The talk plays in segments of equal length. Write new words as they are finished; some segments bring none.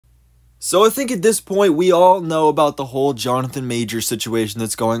So I think at this point we all know about the whole Jonathan Majors situation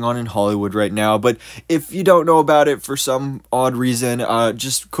that's going on in Hollywood right now, but if you don't know about it for some odd reason,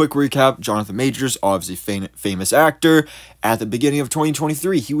 just quick recap: Jonathan Majors, obviously famous actor. At the beginning of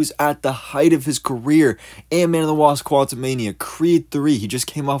 2023, he was at the height of his career. Ant-Man and the Wasp: Quantumania, Creed 3, he just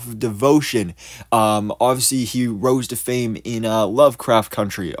came off of Devotion. Obviously he rose to fame in Lovecraft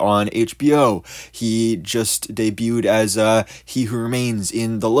Country on HBO. He just debuted as He Who Remains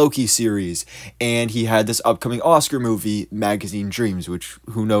in the Loki series, and he had this upcoming Oscar movie, Magazine Dreams, which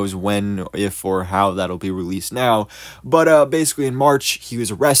who knows when, if, or how that'll be released now. But basically in March, he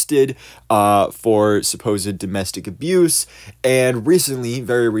was arrested for supposed domestic abuse, and recently,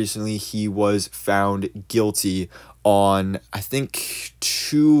 very recently, he was found guilty on, I think,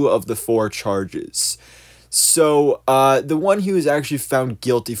 2 of the 4 charges. So, the one he was actually found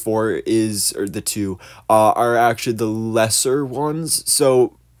guilty for or the 2, are actually the lesser ones.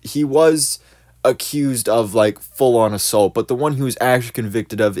 So, he was accused of, like, full-on assault, but the one he was actually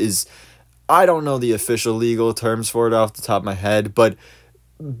convicted of is, I don't know the official legal terms for it off the top of my head, but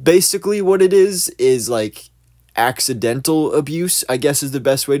basically what it is, like, accidental abuse, I guess is the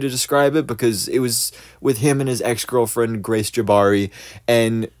best way to describe it, because it was with him and his ex-girlfriend Grace Jabari,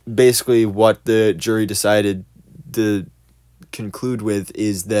 and basically what the jury decided to conclude with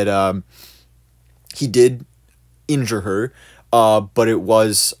is that he did injure her, but it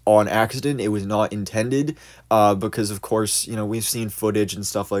was on accident. It was not intended, because of course, you know, we've seen footage and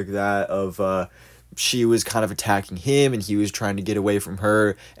stuff like that of she was kind of attacking him and he was trying to get away from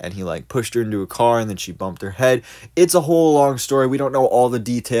her, and he like pushed her into a car and then she bumped her head. It's a whole long story. We don't know all the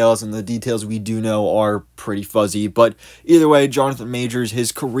details, and the details we do know are pretty fuzzy, but either way, Jonathan Majors,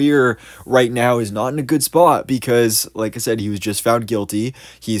 his career right now is not in a good spot because, like I said, he was just found guilty.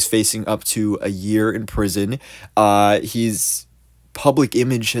 He's facing up to a year in prison. His public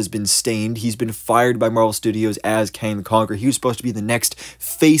image has been stained. He's been fired by Marvel Studios as Kang the Conqueror. He was supposed to be the next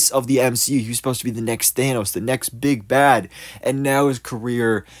face of the MCU. He was supposed to be the next Thanos, the next big bad. And now his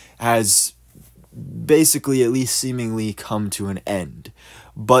career has basically, at least seemingly, come to an end.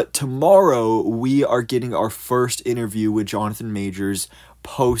 But tomorrow, we are getting our first interview with Jonathan Majors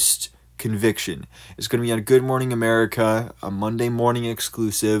post conviction. It's going to be on Good Morning America, a Monday morning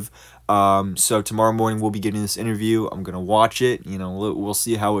exclusive. So tomorrow morning we'll be getting this interview. I'm going to watch it. You know, we'll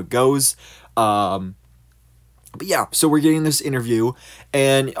see how it goes. But yeah, so we're getting this interview,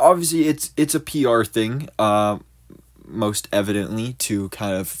 and obviously it's a PR thing, most evidently, to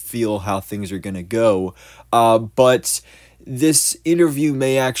kind of feel how things are going to go. But this interview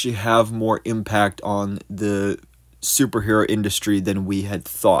may actually have more impact on the superhero industry than we had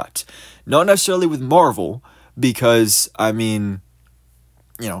thought. Not necessarily with Marvel, because, I mean,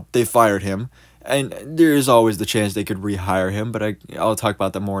 you know, they fired him, and there is always the chance they could rehire him, but I'll talk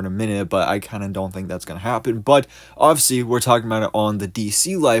about that more in a minute, but I kind of don't think that's going to happen. But obviously, we're talking about it on the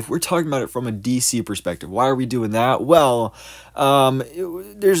DC life. We're talking about it from a DC perspective. Why are we doing that? Well,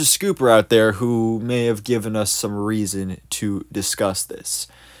 there's a scooper out there who may have given us some reason to discuss this.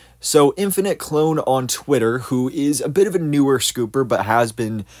 So, Infinite Clone on Twitter, who is a bit of a newer scooper, but has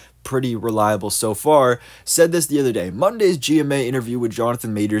been pretty reliable so far, said this the other day: Monday's GMA interview with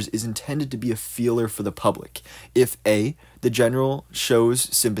Jonathan Majors is intended to be a feeler for the public. If A, the general shows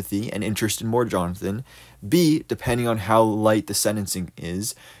sympathy and interest in more Jonathan; B, depending on how light the sentencing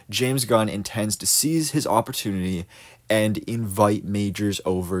is, James Gunn intends to seize his opportunity and invite Majors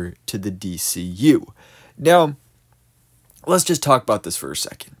over to the DCU. Now, let's just talk about this for a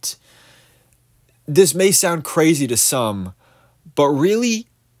second. This may sound crazy to some, but really,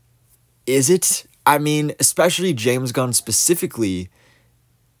 is it? I mean, especially James Gunn specifically,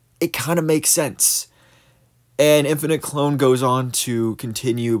 it kind of makes sense. And Infinite Clone goes on to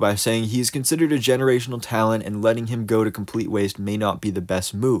continue by saying he's considered a generational talent, and letting him go to complete waste may not be the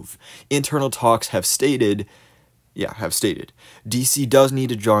best move. Internal talks have stated, DC does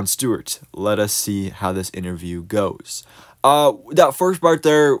need a Jon Stewart. Let us see how this interview goes. That first part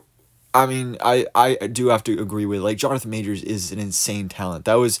there, I mean, I do have to agree with, like, Jonathan Majors is an insane talent.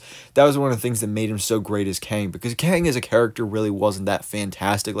 That was one of the things that made him so great as Kang, because Kang as a character really wasn't that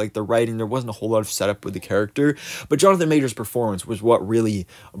fantastic. Like, the writing, there wasn't a whole lot of setup with the character, but Jonathan Majors' performance was what really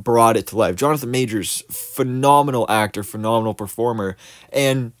brought it to life. Jonathan Majors, phenomenal actor, phenomenal performer,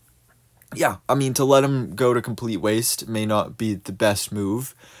 and yeah, I mean, to let him go to complete waste may not be the best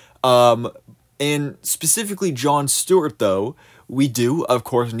move. And specifically Jon Stewart, though, we do, of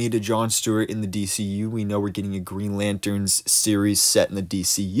course, need a Jon Stewart in the DCU. We know we're getting a Green Lanterns series set in the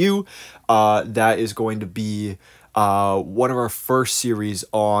DCU. That is going to be one of our first series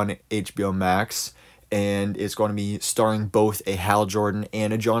on HBO Max. and it's going to be starring both a Hal Jordan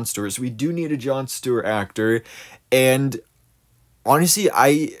and a Jon Stewart. So we do need a Jon Stewart actor, and honestly,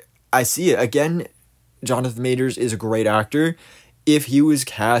 I see it. Again, Jonathan Majors is a great actor. If he was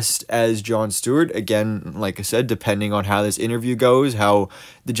cast as Jon Stewart, again, like I said, depending on how this interview goes, how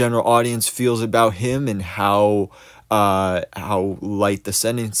the general audience feels about him, and how light the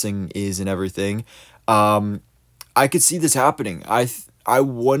sentencing is and everything, I could see this happening. I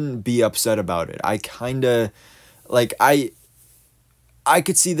wouldn't be upset about it. I kind of, like, I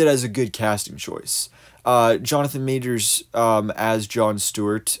could see that as a good casting choice. Jonathan Majors as Jon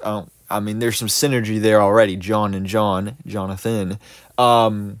Stewart, I mean, there's some synergy there already, Jonathan.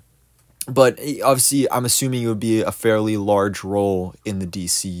 But obviously, I'm assuming it would be a fairly large role in the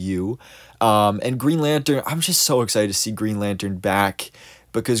DCU. And Green Lantern, I'm just so excited to see Green Lantern back,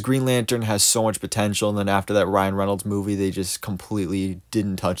 because Green Lantern has so much potential, and then after that Ryan Reynolds movie, they just completely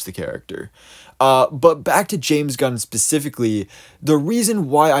didn't touch the character. But back to James Gunn specifically, the reason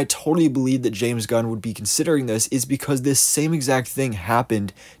why I totally believe that James Gunn would be considering this is because this same exact thing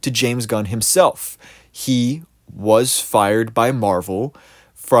happened to James Gunn himself. He was fired by Marvel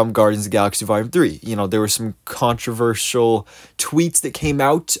from Guardians of the Galaxy Volume 3. You know, there were some controversial tweets that came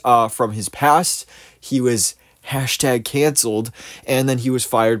out from his past. He was #canceled, and then he was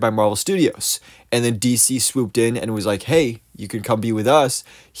fired by Marvel Studios. And then DC swooped in and was like, hey, you can come be with us.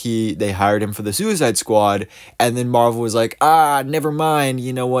 They hired him for the Suicide Squad, and then Marvel was like, never mind,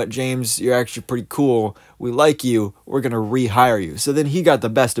 you know what, James, you're actually pretty cool. We like you. We're going to rehire you. So then he got the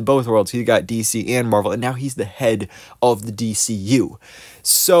best of both worlds. He got DC and Marvel, and now he's the head of the DCU.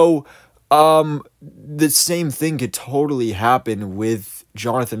 So, the same thing could totally happen with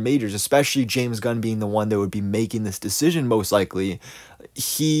Jonathan Majors, especially James Gunn being the one that would be making this decision most likely.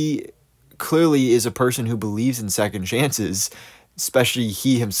 He clearly is a person who believes in second chances, especially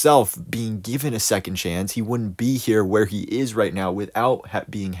he himself being given a second chance. He wouldn't be here where he is right now without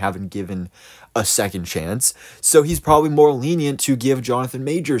having given a second chance. So he's probably more lenient to give Jonathan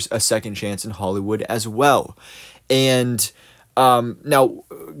Majors a second chance in Hollywood as well. And now,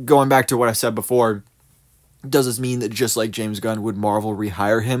 going back to what I said before, does this mean that just like James Gunn, would Marvel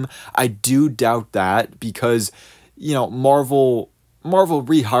rehire him? I do doubt that, because, you know, Marvel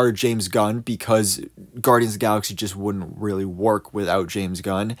rehired James Gunn because Guardians of the Galaxy just wouldn't really work without James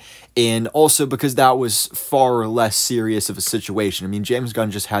Gunn, and also because that was far less serious of a situation. I mean, James Gunn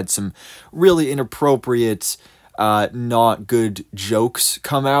just had some really inappropriate, not good jokes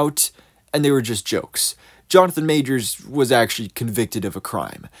come out, and they were just jokes. Jonathan Majors was actually convicted of a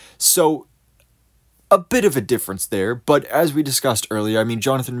crime. So, a bit of a difference there, but as we discussed earlier, I mean,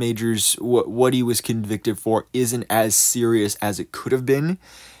 Jonathan Majors, what he was convicted for isn't as serious as it could have been,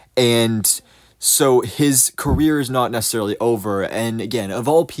 and so his career is not necessarily over. And again, of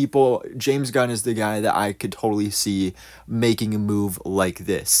all people, James Gunn is the guy that I could totally see making a move like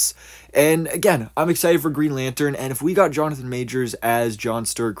this. And again, I'm excited for Green Lantern, and if we got Jonathan Majors as Jon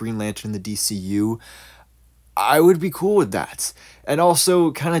Stewart Green Lantern in the DCU, I would be cool with that. And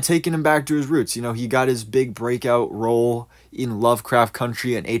also kind of taking him back to his roots. You know, he got his big breakout role in Lovecraft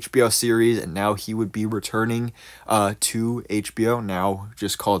Country, an HBO series, and now he would be returning to HBO, now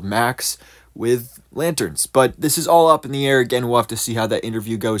just called Max, with Lanterns. But this is all up in the air. Again, we'll have to see how that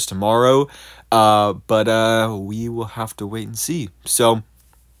interview goes tomorrow. But we will have to wait and see. So,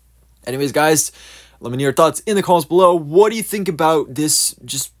 anyways, guys, let me know your thoughts in the comments below. What do you think about this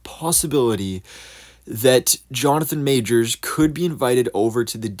just possibility that Jonathan Majors could be invited over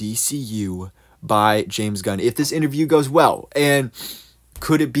to the DCU by James Gunn if this interview goes well? And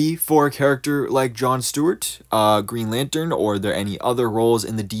could it be for a character like Jon Stewart, Green Lantern, or are there any other roles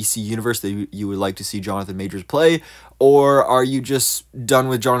in the DC universe that you would like to see Jonathan Majors play? Or are you just done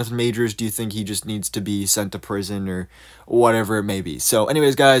with Jonathan Majors? Do you think he just needs to be sent to prison or whatever it may be? So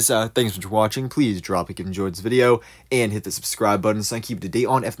anyways, guys, thanks for watching. Please drop a like if you enjoyed this video and hit the subscribe button so I can keep up to date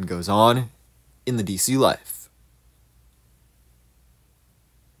on everything goes on in the DC life.